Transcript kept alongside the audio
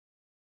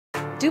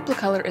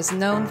Dupli-Color is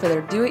known for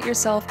their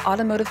do-it-yourself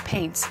automotive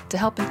paints to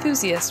help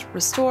enthusiasts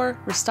restore,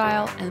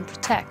 restyle, and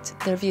protect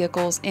their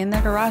vehicles in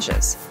their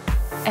garages.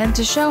 And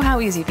to show how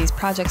easy these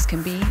projects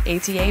can be,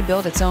 ATA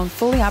built its own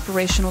fully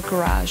operational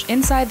garage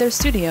inside their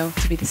studio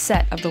to be the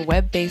set of the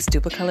web-based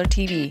Dupli-Color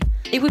TV.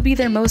 It would be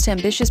their most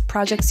ambitious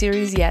project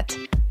series yet,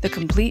 the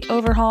complete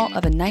overhaul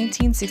of a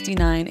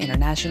 1969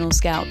 International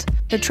Scout.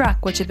 The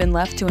truck, which had been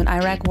left to an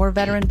Iraq War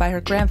veteran by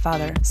her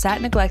grandfather,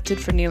 sat neglected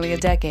for nearly a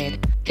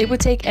decade. It would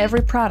take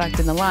every product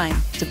in the line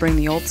to bring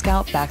the old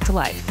Scout back to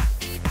life.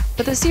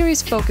 But the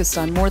series focused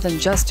on more than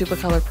just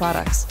Dupli-Color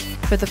products.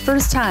 For the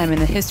first time in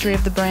the history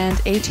of the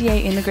brand,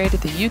 ATA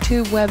integrated the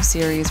YouTube web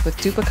series with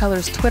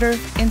Dupli-Color's Twitter,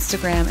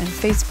 Instagram, and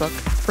Facebook,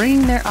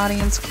 bringing their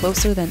audience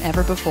closer than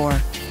ever before.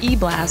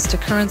 E-Blast to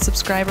current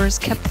subscribers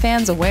kept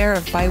fans aware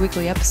of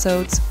bi-weekly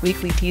episodes,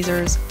 weekly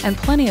teasers, and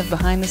plenty of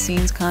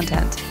behind-the-scenes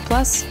content.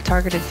 Plus,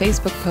 targeted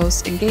Facebook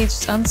posts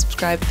engaged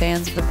unsubscribed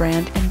fans of the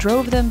brand and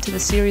drove them to the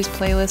series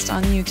playlist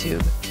on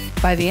YouTube.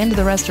 By the end of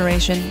the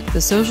restoration,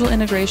 the social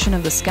integration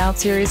of the Scout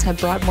series had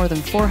brought more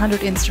than 400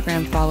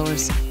 Instagram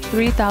followers,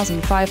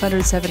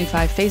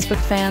 3,575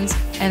 Facebook fans,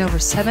 and over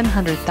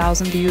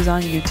 700,000 views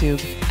on YouTube.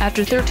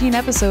 After 13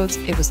 episodes,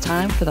 it was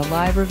time for the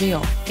live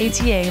reveal.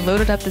 ATA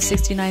loaded up the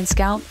 '69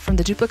 Scout from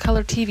the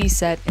Dupli-Color TV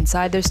set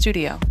inside their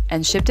studio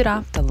and shipped it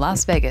off to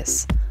Las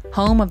Vegas,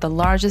 home of the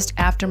largest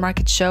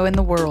aftermarket show in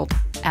the world.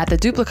 At the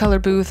Dupli-Color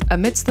booth,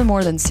 amidst the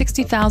more than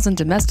 60,000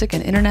 domestic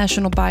and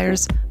international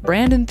buyers,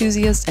 brand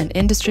enthusiasts and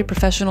industry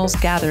professionals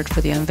gathered for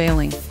the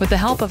unveiling. With the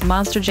help of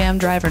Monster Jam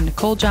driver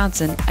Nicole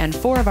Johnson and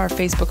 4 of our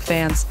Facebook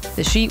fans,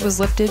 the sheet was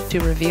lifted to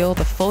reveal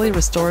the fully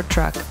restored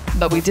truck.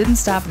 But we didn't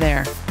stop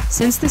there.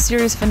 Since the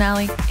series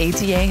finale,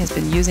 ATA has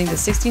been using the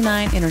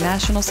 '69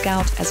 International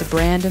Scout as a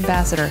brand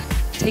ambassador,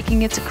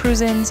 taking it to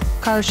cruise-ins,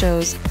 car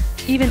shows,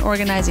 even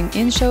organizing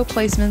in-show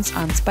placements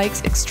on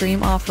Spike's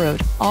Extreme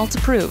Off-Road, all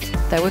to prove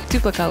that with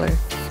Dupli-Color,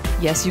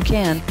 yes you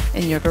can,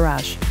 in your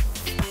garage.